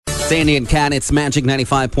Sandy and Kat, it's Magic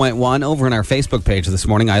 95.1. Over on our Facebook page this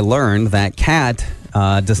morning, I learned that Kat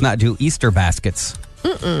does not do Easter baskets.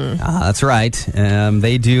 That's right.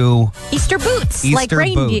 They do Easter boots, like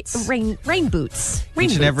rain boots. Rain boots.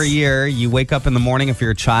 Each and every year, you wake up in the morning if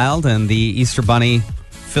you're a child, and the Easter Bunny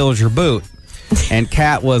fills your boot. And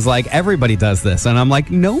Kat was like, everybody does this. And I'm like,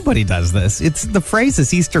 nobody does this. It's the phrase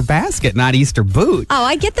is Easter basket, not Easter boot. Oh,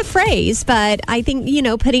 I get the phrase, but I think,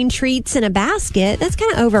 putting treats in a basket, that's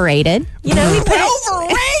kind of overrated. Overrated?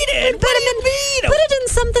 Put it in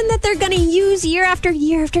something that they're going to use year after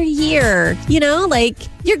year after year.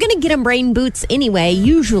 You're going to get them rain boots anyway,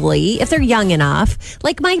 usually, if they're young enough.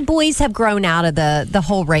 Like, my boys have grown out of the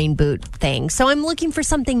whole rain boot thing. So I'm looking for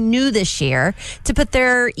something new this year to put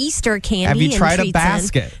their Easter candy Have you tried a treats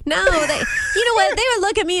basket? In. No, you know what? They would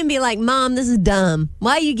look at me and be like, Mom, this is dumb.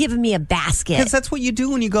 Why are you giving me a basket? Because that's what you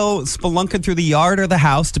do when you go spelunking through the yard or the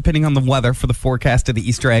house, depending on the weather for the forecast of the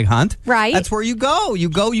Easter egg hunt. Right. That's where you go.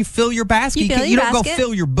 You fill your basket. You don't go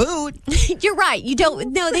fill your boot. You're right. You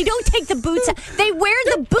don't. No, they don't take the boots out. They wear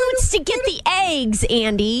the boots to get the eggs,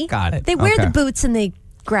 Andy. Got it. They wear the boots in the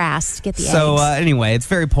grass to get the eggs. So anyway, it's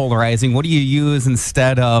very polarizing. What do you use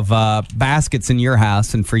instead of baskets in your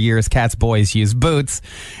house? And for years, Kat's boys use boots.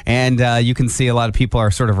 And you can see a lot of people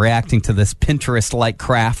are sort of reacting to this Pinterest-like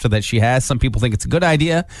craft that she has. Some people think it's a good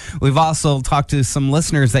idea. We've also talked to some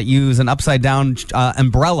listeners that use an upside-down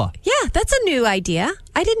umbrella. Yeah, that's a new idea.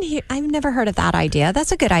 I've never heard of that idea.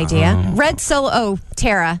 That's a good idea. Red Solo. Oh,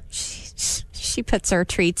 Tara. She puts her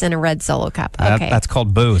treats in a red Solo cup. Okay. That's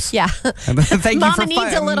called booze. Yeah. Thank Mama you for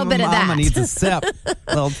needs a little bit of that. Mama needs a sip.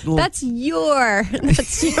 That's your treat.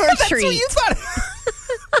 That's what you thought.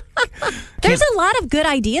 There's a lot of good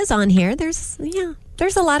ideas on here. There's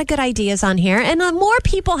a lot of good ideas on here. And more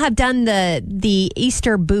people have done the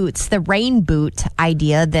Easter boots, the rain boot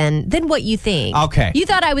idea than what you think. Okay. You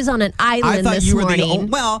thought I was on an island this morning.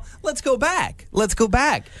 Well, let's go back.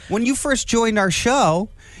 When you first joined our show,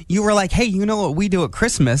 you were like, hey, you know what we do at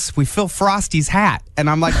Christmas? We fill Frosty's hat. And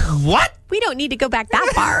I'm like, what? We don't need to go back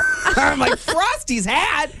that far. I'm like, Frosty's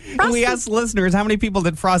hat? And we asked listeners, how many people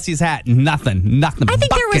did Frosty's hat? Nothing. I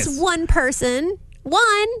think there was one person,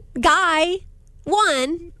 one guy.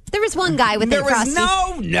 There was one guy with a Frosty.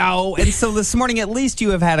 No. And so this morning, at least you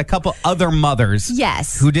have had a couple other mothers.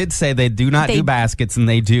 Yes. Who did say they do not do baskets and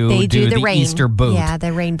they do the rain, Easter boot. Yeah,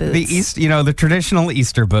 the rain boots. The traditional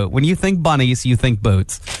Easter boot. When you think bunnies, you think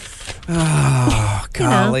boots. Oh,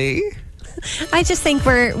 golly. I just think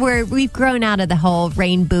we've grown out of the whole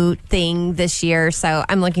rain boot thing this year, so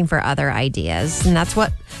I'm looking for other ideas, and that's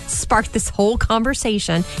what sparked this whole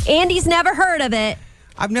conversation. Andy's never heard of it.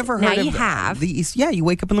 I've never heard of it. Now you have. You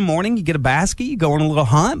wake up in the morning, you get a basket, you go on a little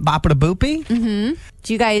hunt, bop it a boopy. Mm-hmm.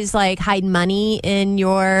 Do you guys hide money in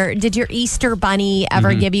did your Easter bunny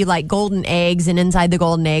ever give you golden eggs and inside the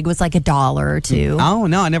golden egg was $1 or $2? Oh,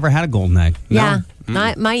 no, I never had a golden egg. No.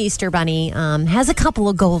 Yeah. My Easter bunny has a couple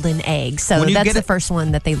of golden eggs, so that's the first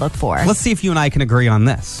one that they look for. Let's see if you and I can agree on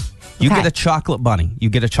this. You get a chocolate bunny.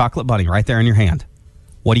 You get a chocolate bunny right there in your hand.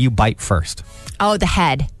 What do you bite first? Oh, the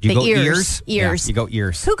head. You go ears. Yeah, you go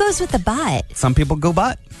ears. Who goes with the butt? Some people go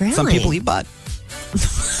butt. Really? Some people eat butt.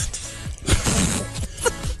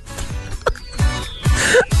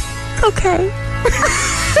 Okay.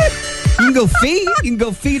 You can go feet. You can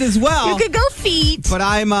go feet as well. You could go feet. But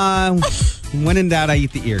I'm, when in doubt, I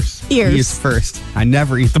eat the ears. Ears first. I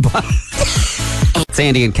never eat the butt. It's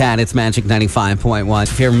Andy and Kat. It's Magic 95.1.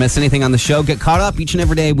 If you ever miss anything on the show, get caught up each and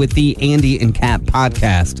every day with the Andy and Kat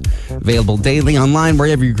podcast. Available daily online,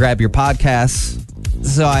 wherever you grab your podcasts.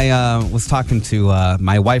 So I was talking to,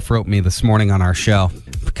 my wife wrote me this morning on our show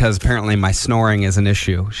because apparently my snoring is an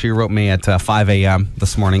issue. She wrote me at 5 a.m.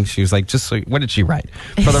 this morning. She was like, what did she write?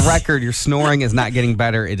 For the record, your snoring is not getting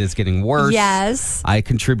better. It is getting worse. Yes. I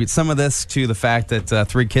contribute some of this to the fact that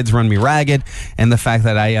 3 kids run me ragged and the fact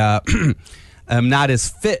that I... I'm not as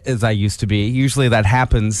fit as I used to be. Usually that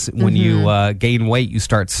happens when you gain weight, you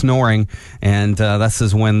start snoring. And this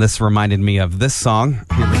is when this reminded me of this song.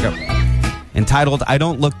 Here we go. Entitled, I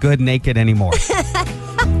Don't Look Good Naked Anymore.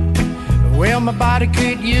 Well, my body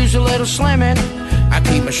could use a little slimming. I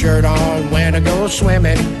keep my shirt on when I go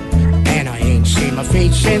swimming. And I ain't seen my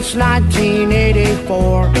feet since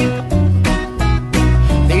 1984.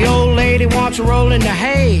 The old lady wants to roll in the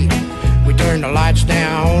hay. We turn the lights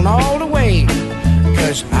down all the way,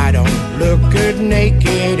 'cause I don't look good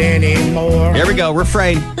naked anymore. Here we go,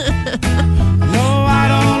 refrain. No, I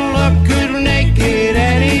don't look good naked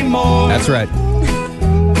anymore. That's right.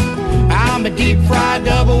 I'm a deep-fried,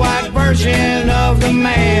 double-wide version of the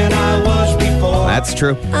man I was before. That's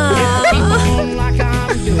true. If people don't like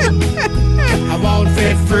I'm doing, I won't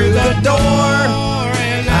fit through the door.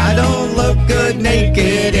 And I don't look good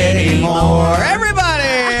naked anymore. Everybody!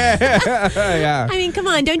 Yeah. I mean, come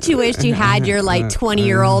on. Don't you wish you had your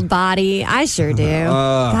 20-year-old body? I sure do.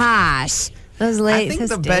 Gosh. Those I think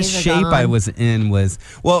the best shape I was in was,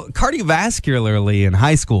 cardiovascularly in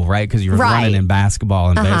high school, right? Because you were running in basketball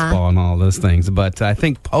and baseball and all those things. But I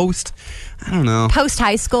think I don't know.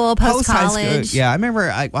 Post-high school, post-college. Yeah, I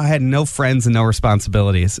remember I had no friends and no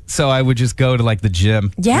responsibilities. So I would just go to the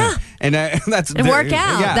gym. Yeah. And work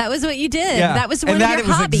out. Yeah. That was what you did. Yeah. That was one of your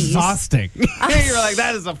hobbies. And was exhausting. You're like,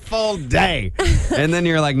 that is a full day. And then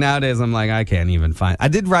you're like, nowadays, I'm like, I can't even find. I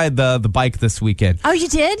did ride the bike this weekend. Oh, you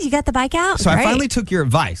did? You got the bike out? So I finally took your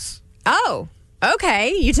advice. Oh,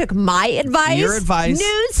 okay. You took my advice? Your advice.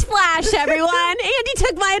 Newsflash, everyone. Andy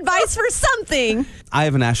took my advice for something. I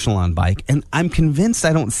have an Echelon bike, and I'm convinced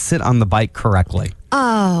I don't sit on the bike correctly.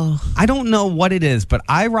 Oh. I don't know what it is, but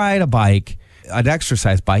I ride a bike, an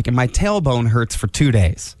exercise bike, and my tailbone hurts for 2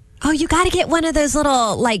 days. Oh, you got to get one of those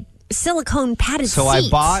little, silicone padded seats. So I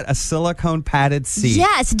bought a silicone padded seat.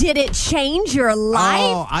 Yes. Did it change your life?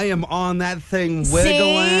 Oh, I am on that thing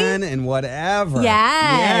wiggling and whatever.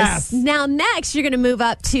 Yes. Now, next, you're going to move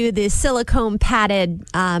up to the silicone padded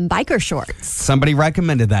biker shorts. Somebody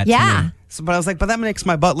recommended that to me. So, but I was like, but that makes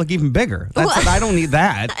my butt look even bigger. I don't need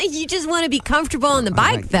that. You just want to be comfortable on the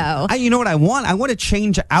bike, though. You know what I want? I want to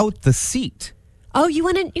change out the seat. Oh, you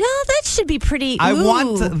want to? That should be pretty. I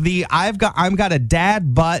want I've got a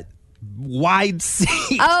dad butt wide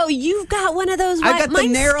seat. Oh, you've got one of those. I got the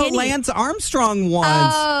narrow skinny. Lance Armstrong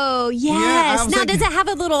ones. Oh, yes. Now, does it have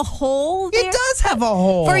a little hole there? It does have a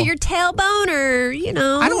hole. For your tailbone or,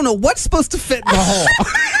 I don't know what's supposed to fit in the hole.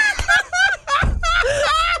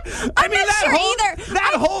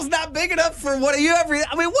 That hole's not big enough for what is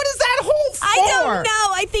that hole for? I don't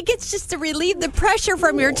know. I think it's just to relieve the pressure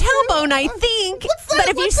from your tailbone, I think. But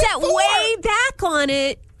if you sat way back on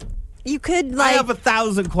it, you could I have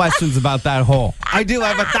 1,000 questions about that hole. I do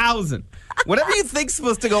have 1,000. Whatever you think's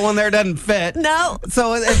supposed to go in there doesn't fit. No.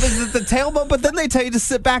 So if it's the tailbone, but then they tell you to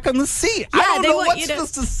sit back on the seat. Yeah, I don't know what's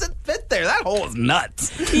supposed to fit there. That hole is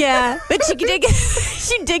nuts. Yeah, but she did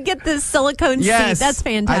get the silicone seat. That's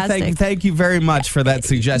fantastic. Thank you very much for that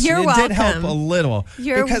suggestion. You're welcome. It did welcome. help a little.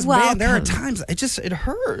 You're because, welcome. man, there are times it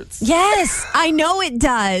hurts. Yes, I know it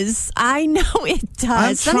does.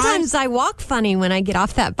 Sometimes I walk funny when I get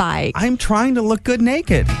off that bike. I'm trying to look good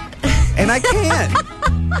naked, and I can't.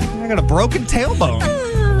 I got a broken tailbone.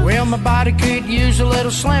 Well, my body could use a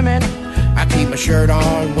little slimming. I keep my shirt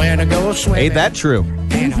on when I go swimming. Ain't that true?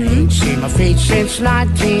 And I ain't seen my feet since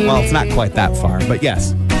 19. Well, it's not quite that far, but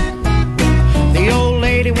yes. The old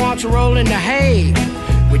lady wants to roll in the hay.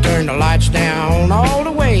 We turn the lights down all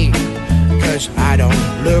the way, 'cause I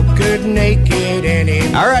don't look good naked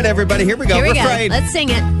anymore. All right, everybody, here we go. Here we Refrain. go. Let's sing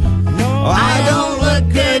it. No, I don't look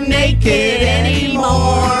good naked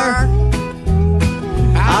anymore.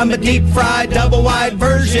 I'm a deep-fried, double-wide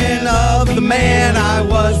version of the man I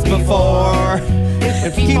was before.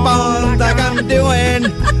 If you keep on like I'm doing,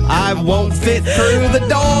 I won't fit through the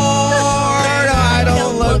door. I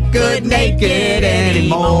don't look good naked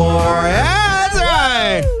anymore. That's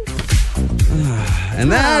right.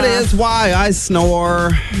 And that is why I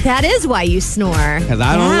snore. That is why you snore. Because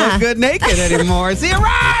I don't look good naked anymore. See you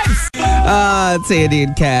rhymes! It's Andy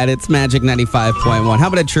and Kat. It's Magic 95.1. How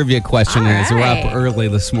about a trivia question as we're up early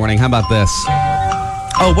this morning? How about this?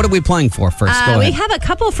 Oh, what are we playing for first? Go ahead. We have a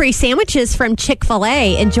couple free sandwiches from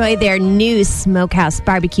Chick-fil-A. Enjoy their new Smokehouse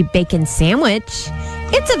Barbecue Bacon Sandwich.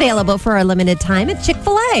 It's available for a limited time at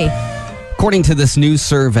Chick-fil-A. According to this new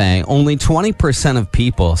survey, only 20% of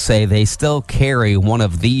people say they still carry one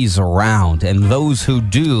of these around, and those who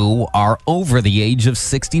do are over the age of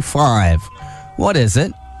 65. What is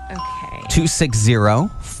it? Okay.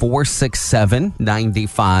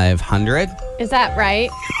 260-467-9500. Is that right?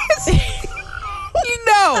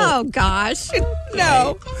 No. Oh, gosh.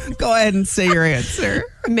 No. Go ahead and say your answer.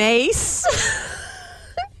 Mace?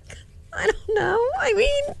 I don't know. I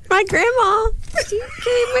mean, my grandma. She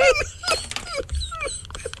gave me.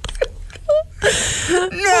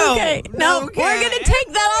 No. Okay. No, Okay. we're going to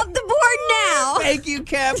take that off the board now. Thank you,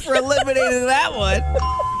 Cap, for eliminating that one.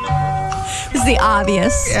 It's the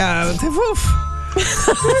obvious. Yeah.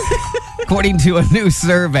 According to a new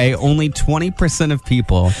survey, only 20% of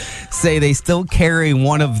people say they still carry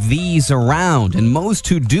one of these around, and most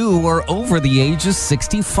who do are over the age of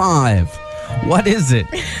 65. What is it?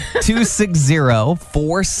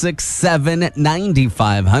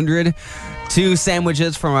 260-467-9500. 2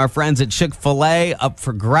 sandwiches from our friends at Chick-fil-A up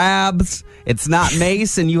for grabs. It's not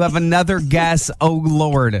Mace, and you have another guess. Oh,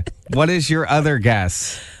 Lord. What is your other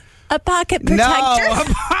guess? A pocket protector? No, a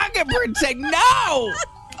pocket protector. No.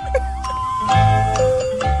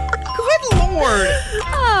 Good Lord.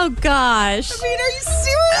 Oh, gosh. I mean, are you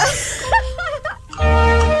serious?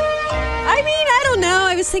 I mean, I don't know.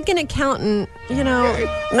 I was thinking accountant,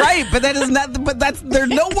 Right, but that is not. But there's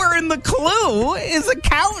nowhere in the clue is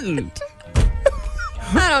accountant.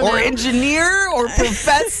 I don't know. Or engineer or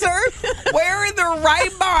professor. Where in their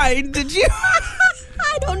right mind did you?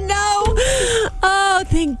 I don't know. Oh,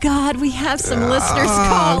 thank God we have some listeners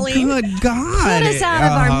calling. Good God. Put us out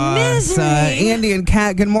of our misery. Andy and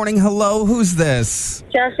Kat, good morning. Hello, who's this?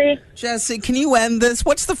 Jesse? Jesse, can you end this?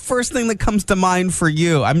 What's the first thing that comes to mind for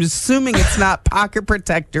you? I'm assuming it's not pocket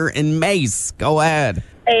protector and mace. Go ahead.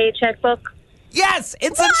 A checkbook? Yes,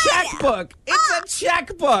 it's a checkbook. It's a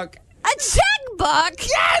checkbook. A checkbook?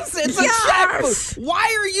 Yes, it's a checkbook.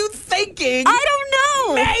 Why are you thinking? I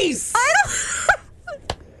don't know. Mace.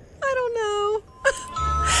 I don't know.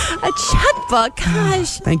 A checkbook?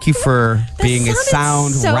 Gosh. Thank you for being a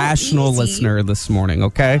sounded sound, so rational easy. listener this morning,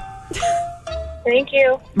 okay? Thank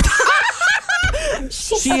you.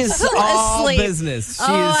 She is all asleep. business.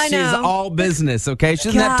 I She is know. all business, okay? She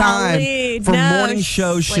doesn't have Golly, time for no, morning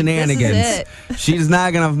show she's like, shenanigans. this is She's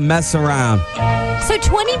not going to mess around. So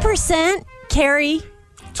 20% carry,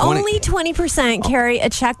 20 only 20% carry a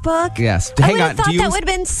checkbook? Yes. I Hang would on. have thought Do you that would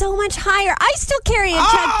have been so much higher. I still carry a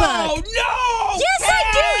Oh, checkbook. no! Yes,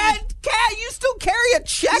 I do. Kat, you still carry a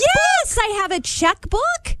checkbook? Yes, I have a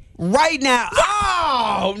checkbook. Right now.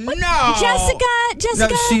 Oh, no. Jessica.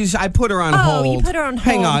 No, I put her on Oh, hold. you put her on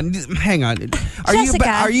Hang hold. on. Jessica.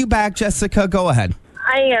 Are you back, Jessica? Go ahead.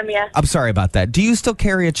 I am, yes. I'm sorry about that. Do you still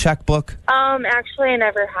carry a checkbook? Actually, I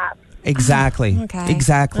never have. Exactly. Okay.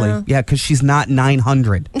 Exactly. Yeah, because she's not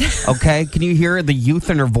 900. Okay? Can you hear the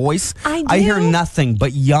youth in her voice? I hear do. nothing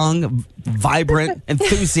but young, vibrant,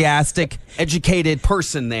 enthusiastic, educated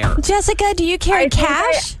person there. Jessica, do you carry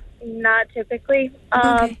cash? Not typically.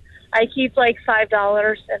 Okay. I keep like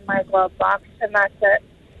 $5 in my glove box, and that's it.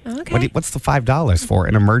 Okay. What's the $5 for?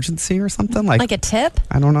 An emergency or something? Like a tip?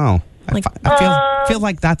 I don't know. Like- I feel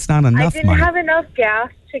like that's not I enough didn't money. have enough gas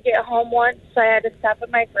to get home once, so I had to stop at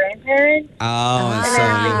my grandparents. Oh, And so then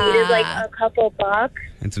I needed like a couple bucks.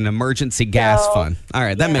 it's an emergency gas So- fund. All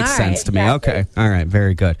right, that makes All sense right, to me. exactly. Okay, all right,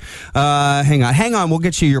 very good. Hang on. We'll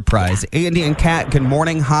get you your prize. Andy and Kat, good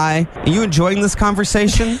morning. Hi. Are you enjoying this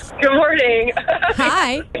conversation? Good morning.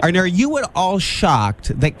 Hi. And are you at all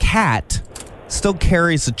shocked that Kat still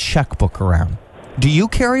carries a checkbook around? Do you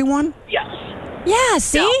carry one? Yes. Yeah,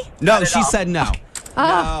 see? No, Not at she all. said no.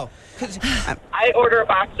 No. 'Cause, I order a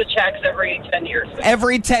box of checks every 10 years.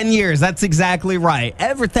 every 10 years. That's exactly right.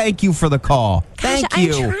 Thank you for the call. Thank Gosh,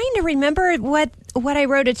 you. I'm trying to remember what I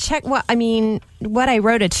wrote a check. What I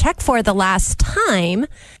wrote a check for the last time,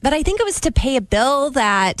 but I think it was to pay a bill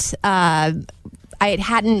that I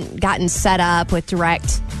hadn't gotten set up with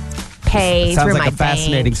direct pay Sounds through like my a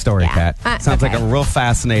fascinating bank. story, Yeah. Kat. Sounds like a real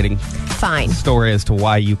fascinating Fine. story as to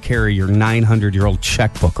why you carry your 900-year-old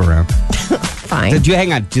checkbook around. Fine.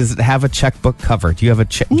 Hang on? Does it have a checkbook cover? Do you have a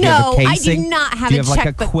check? No, do you have a I do casing? not have Do you a have like a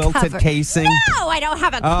checkbook quilted cover. casing? No, I don't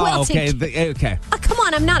have a Oh, quilted. okay. Okay. Oh, come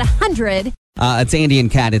on, I'm not 100. It's Andy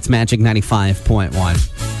and Kat. It's Magic 95.1.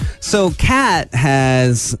 So Kat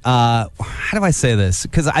has, how do I say this?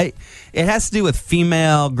 Because it has to do with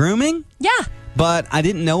female grooming, Yeah. but I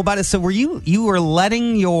didn't know about it. So you were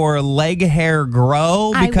letting your leg hair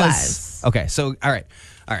grow? I Because, was. Okay, so, all right.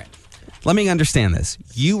 Let me understand this.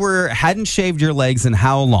 You hadn't shaved your legs in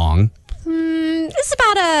how long? It's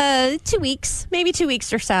about 2 weeks, maybe 2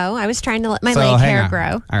 weeks or so. I was trying to let my So, leg hang hair on.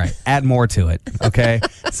 grow. All right, add more to it, okay?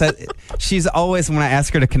 So she's always, when I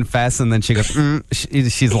ask her to confess, and then she goes,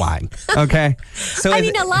 she's lying, okay? So I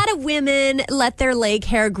mean, a lot of women let their leg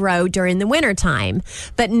hair grow during the wintertime.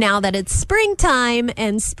 But now that it's springtime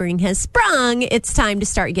and spring has sprung, it's time to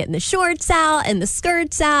start getting the shorts out and the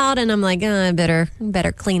skirts out. And I'm like, I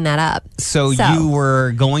better clean that up. So you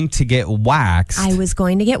were going to get waxed. I was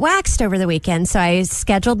going to get waxed over the weekend. So I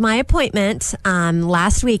scheduled my appointment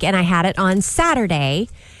last week and I had it on Saturday.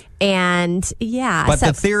 And yeah. But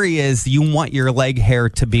the theory is you want your leg hair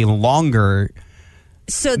to be longer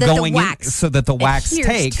so that going the wax in, so that the wax adheres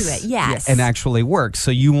takes to it. Yes. and actually works.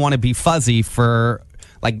 So you want to be fuzzy for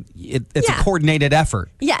it's a Yeah. coordinated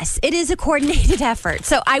effort. Yes, it is a coordinated effort.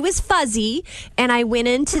 So I was fuzzy and I went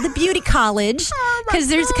into the beauty college because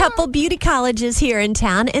there's a couple beauty colleges here in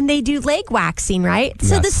town and they do leg waxing, right?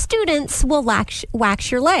 So Yes. the students will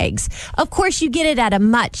wax your legs. Of course, you get it at a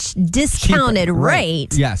much discounted Cheaper. Right.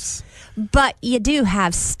 rate. Yes. But you do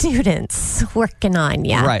have students working on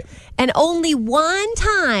you. Right. And only one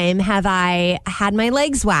time have I had my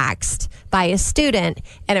legs waxed. by a student,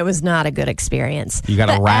 and it was not a good experience. You got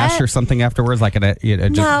a rash or something afterwards? Like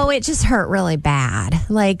no, it just hurt really bad.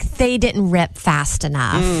 Like they didn't rip fast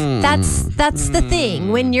enough. That's the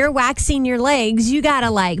thing. When you're waxing your legs, you gotta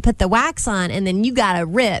like put the wax on, and then you gotta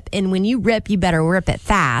rip. And when you rip, you better rip it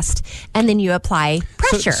fast, and then you apply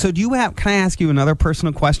pressure. So do you have? Can I ask you another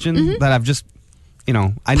personal question that I've just, I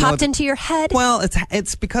know popped into your head? Well,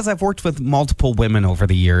 it's because I've worked with multiple women over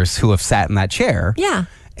the years who have sat in that chair. Yeah.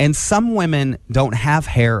 And some women don't have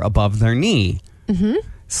hair above their knee. Mm-hmm.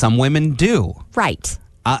 Some women do. Right.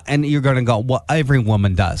 And you're going to go, well, every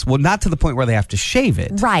woman does. Well, not to the point where they have to shave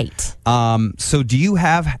it. Right. So do you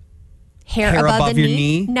have hair above your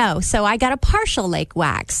knee? No. So I got a partial lake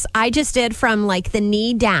wax. I just did from like the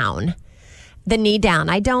knee down. The knee down.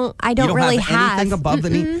 I don't really have anything above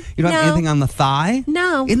the knee. You don't have anything on the thigh.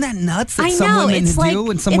 No, isn't that nuts? That I some know. women It's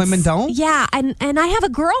do and some women don't. Yeah, and I have a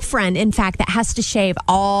girlfriend, in fact, that has to shave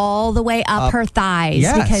all the way up her thighs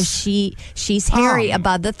because she's hairy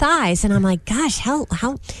above the thighs, and I'm like, gosh, how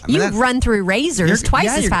you run through razors twice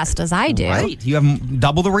as fast as I do. Right, you have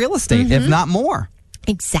double the real estate, if not more.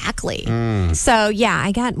 Exactly. So, yeah,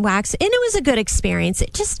 I got waxed, and it was a good experience.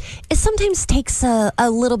 It sometimes takes a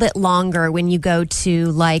little bit longer when you go to,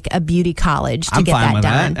 like, a beauty college to get that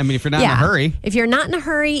done. I mean, if you're not in a hurry. If you're not in a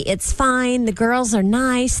hurry, it's fine. The girls are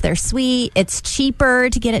nice. They're sweet. It's cheaper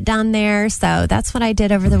to get it done there. So that's what I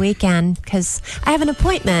did over the weekend because I have an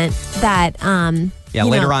appointment that...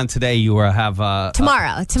 later on today you have...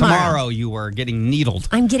 Tomorrow you were getting needled.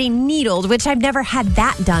 I'm getting needled, which I've never had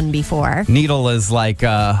that done before. Needle is like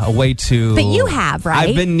a way to... But you have, right?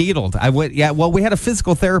 I've been needled. Well, we had a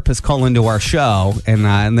physical therapist call into our show,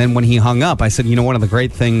 and then when he hung up, I said, one of the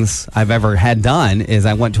great things I've ever had done is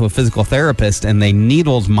I went to a physical therapist, and they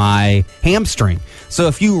needled my hamstring. So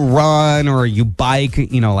if you run or you bike,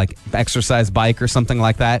 like exercise bike or something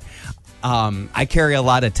like that... I carry a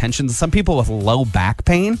lot of tension. Some people with low back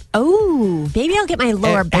pain. Oh, maybe I'll get my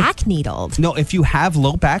lower back needled. No, if you have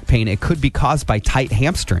low back pain, it could be caused by tight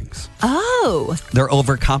hamstrings. Oh. They're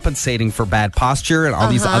overcompensating for bad posture and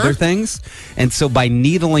all these other things. And so by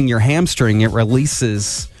needling your hamstring, it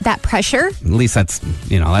releases... that pressure? At least that's,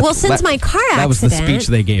 since my car accident... That was the speech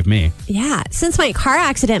they gave me. Yeah. Since my car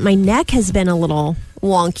accident, my neck has been a little...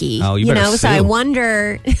 wonky. Oh, you better sue. So I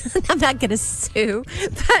wonder... I'm not going to sue.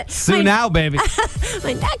 But sue now, baby.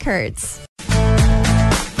 My neck hurts.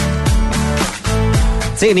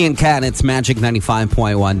 It's Andy and Kat, it's Magic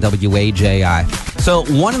 95.1 WAJI. So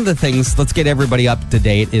one of the things, let's get everybody up to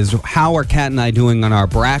date, is how are Kat and I doing on our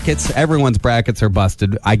brackets? Everyone's brackets are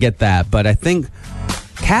busted. I get that. But I think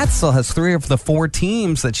Kat still has 3 of the 4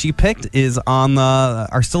 teams that she picked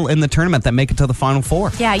are still in the tournament that make it to the Final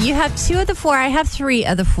Four. Yeah, you have 2 of the 4. I have 3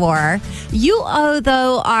 of the 4. You,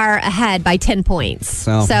 though, are ahead by 10 points.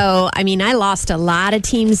 So, I mean, I lost a lot of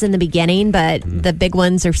teams in the beginning, but the big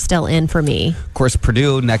ones are still in for me. Of course,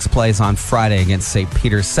 Purdue next plays on Friday against St.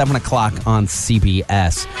 Peter's, 7 o'clock on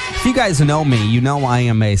CBS. If you guys know me, you know I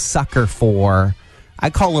am a sucker for... I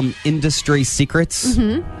call them industry secrets.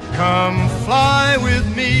 Come fly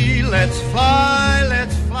with me, let's fly,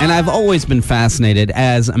 let's fly. And I've always been fascinated,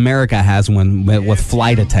 as America has one, with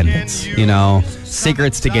flight attendants.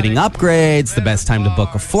 Secrets to getting upgrades, the best time to book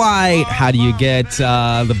a flight, how do you get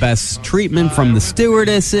the best treatment from the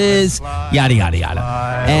stewardesses, yada, yada,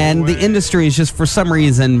 yada. And the industry is just, for some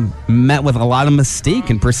reason, met with a lot of mystique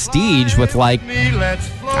and prestige with,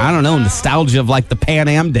 nostalgia of like the Pan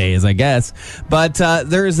Am days, I guess. But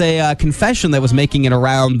there's a confession that was making it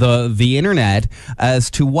around the internet as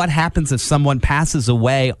to what happens if someone passes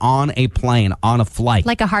away on a plane, on a flight.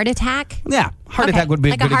 Like a heart attack? Yeah. Heart attack would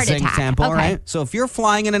be like a good example, right? So if you're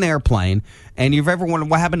flying in an airplane and you've ever wondered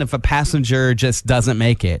what happened if a passenger just doesn't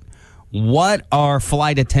make it, what are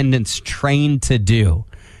flight attendants trained to do?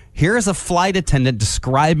 Here's a flight attendant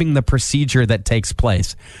describing the procedure that takes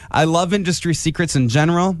place. I love industry secrets in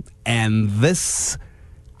general, and this,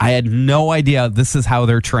 I had no idea this is how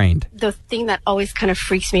they're trained. The thing that always kind of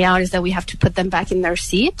freaks me out is that we have to put them back in their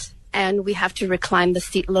seat, and we have to recline the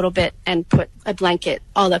seat a little bit and put a blanket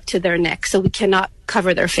all up to their neck, so we cannot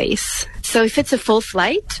cover their face. So if it's a full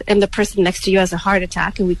flight and the person next to you has a heart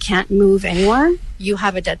attack and we can't move anyone, you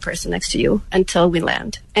have a dead person next to you until we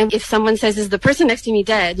land. And if someone says, is the person next to me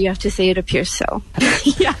dead? You have to say, it appears so.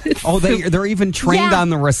 Yeah. They're even trained on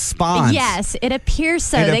the response. Yes, it appears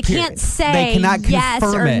so. They can't say yes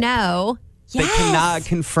or no. They cannot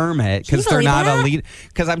confirm it because they're not a lead.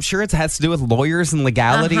 Because I'm sure it has to do with lawyers and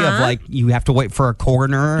legality of like you have to wait for a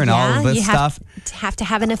coroner and all of this stuff. Have to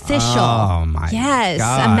have an official. Oh my! Yes,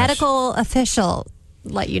 gosh. a medical official.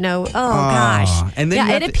 let you know. Oh, gosh. And then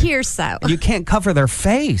it appears so. You can't cover their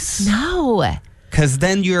face. No. Because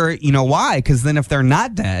then you know why? Because then if they're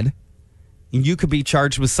not dead, you could be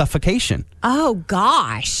charged with suffocation. Oh,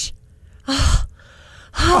 gosh.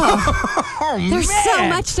 There's so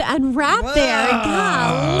much to unwrap there.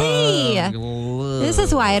 Golly. This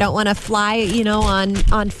is why I don't want to fly,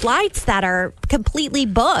 on flights that are completely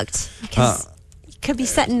booked. Because you could be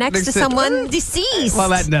sitting next to someone deceased. Well,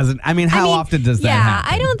 that doesn't. How often does that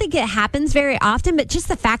happen? I don't think it happens very often, but just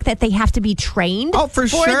the fact that they have to be trained for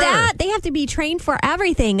sure. that. They have to be trained for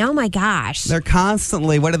everything. Oh, my gosh. They're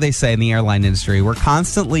constantly, what do they say in the airline industry? We're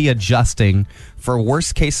constantly adjusting for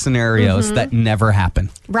worst case scenarios that never happen.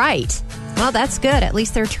 Right. Well, that's good. At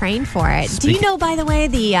least they're trained for it. Do you know, by the way,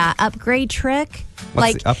 the upgrade trick?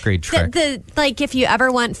 What's the upgrade trick? If you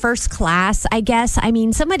ever want first class, I guess.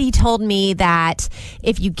 Somebody told me that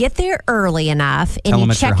if you get there early enough and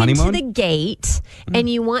you check into the gate and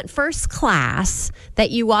you want first class, that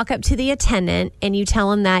you walk up to the attendant and you tell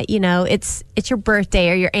them that, it's your birthday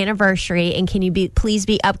or your anniversary and can you please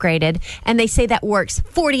be upgraded? And they say that works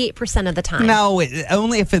 48% of the time. No,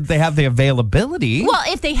 only if they have the availability. Well,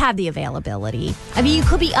 if they have the availability. You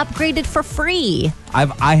could be upgraded for free.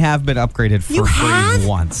 I have been upgraded for free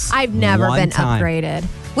once. I've never been upgraded.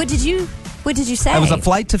 What did you say? It was a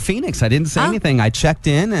flight to Phoenix. I didn't say anything. I checked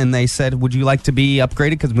in and they said, would you like to be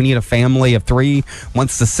upgraded? Because we need a family of 3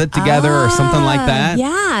 wants to sit together or something like that.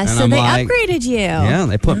 Yeah, and so they upgraded you. Yeah,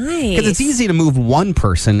 they put, nice. Because it's easy to move one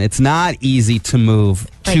person. It's not easy to move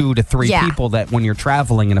 2 to 3 people that when you're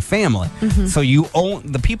traveling in a family. So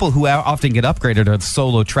the people who often get upgraded are the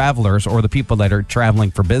solo travelers or the people that are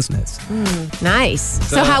traveling for business. Nice.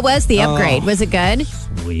 So how was the upgrade? Was it good?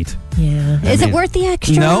 Sweet. Yeah. Is it worth the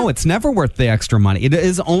extra? No, it's never worth the extra money. It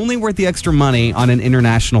is only worth the extra money on an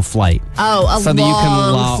international flight. Oh, so long that you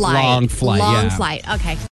can flight. Long flight. Long flight.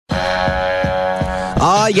 Okay.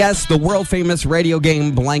 Yes, the world famous radio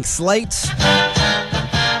game Blank Slate.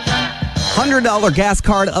 $100 gas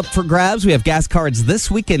card up for grabs. We have gas cards this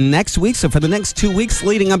week and next week. So for the next 2 weeks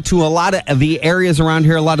leading up to a lot of the areas around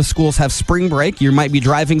here, a lot of schools have spring break. You might be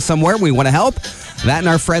driving somewhere. We want to help. That and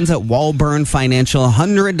our friends at Walburn Financial.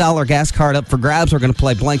 $100 gas card up for grabs. We're going to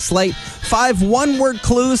play Blank Slate. 5 one-word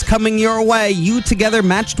clues coming your way. You together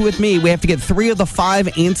matched with me. We have to get 3 of the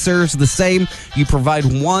 5 answers the same. You provide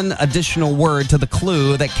 1 additional word to the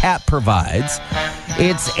clue that Kat provides.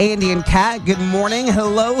 It's Andy and Kat. Good morning.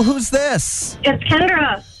 Hello. Who's this? It's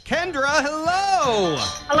Kendra. Kendra, hello.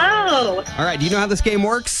 Hello. All right. Do you know how this game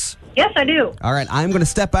works? Yes, I do. All right, I'm going to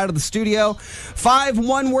step out of the studio. 5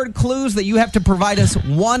 one-word clues that you have to provide us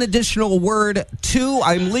 1 additional word to.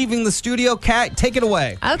 I'm leaving the studio. Kat, take it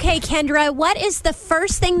away. Okay, Kendra, what is the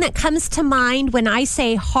first thing that comes to mind when I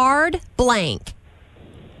say hard blank?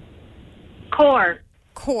 Core.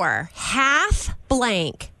 Half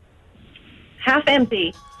blank. Half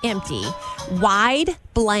empty. Empty. Wide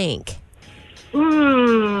blank.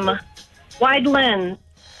 Wide lens.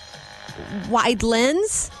 Wide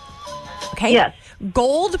lens? Okay. Yes.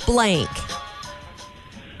 Gold blank.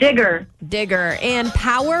 Digger. And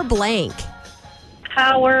power blank.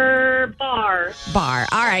 Power bar.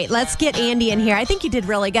 All right, let's get Andy in here. I think you did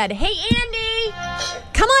really good. Hey, Andy,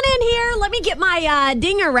 come on in here. Let me get my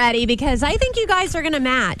dinger ready because I think you guys are going to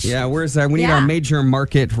match. Yeah, where's that? We need our major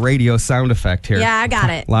market radio sound effect here. Yeah, I got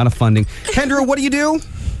it. A lot of funding. Kendra, what do you do?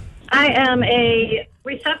 I am a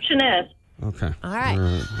receptionist. Okay. All right.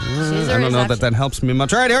 I don't know that helps me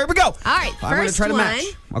much. All right, here we go. All right, I'm going to try to match.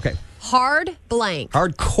 Okay. Hard blank.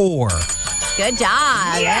 Hardcore. Good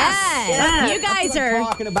job. Yes. You guys That's what I'm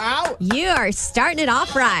talking about. You are starting it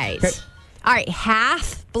off right. Okay. All right,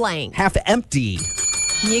 half blank. Half empty.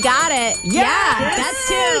 You got it. Yeah, that's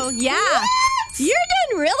 2. Yeah. You're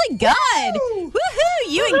doing really good. Woohoo.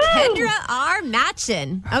 You and Kendra are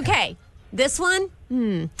matching. Okay. This one,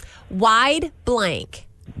 wide blank.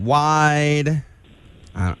 Wide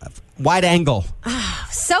angle.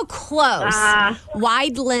 So close.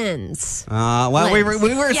 Wide lens. Well, lens. we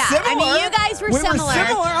were similar. I mean, you guys were similar. We were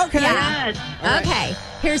similar. Okay. Yeah. Right. Okay.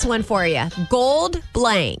 Here's one for you. Gold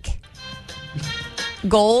blank.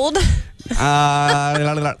 Gold.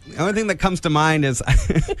 The only thing that comes to mind is I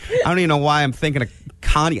don't even know why I'm thinking of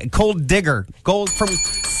Connie. Gold digger. Gold from.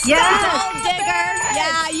 Yes. Gold digger.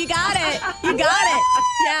 Yeah, you got it.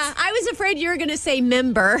 Yeah, I was afraid you were going to say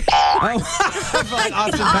member. Like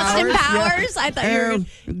Austin Powers. I thought you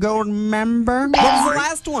were. Gold member. What was the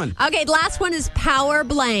last one? Okay, the last one is power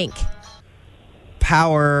blank.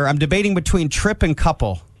 Power. I'm debating between trip and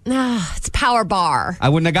couple. It's power bar. I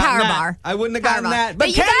wouldn't have gotten power that. Bar. I wouldn't have gotten power that. But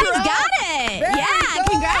you Kendra, guys got it. Very good.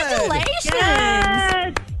 Congratulations.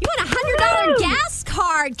 Yes. You won a $100 gas card.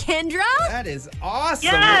 card, Kendra. That is awesome.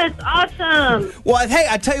 Yes, awesome. Well, hey,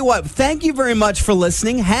 I tell you what, thank you very much for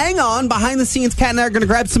listening. Hang on. Behind the scenes, Kat and I are going to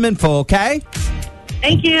grab some info, okay?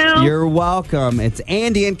 Thank you. You're welcome. It's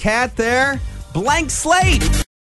Andy and Kat there. Blank Slate.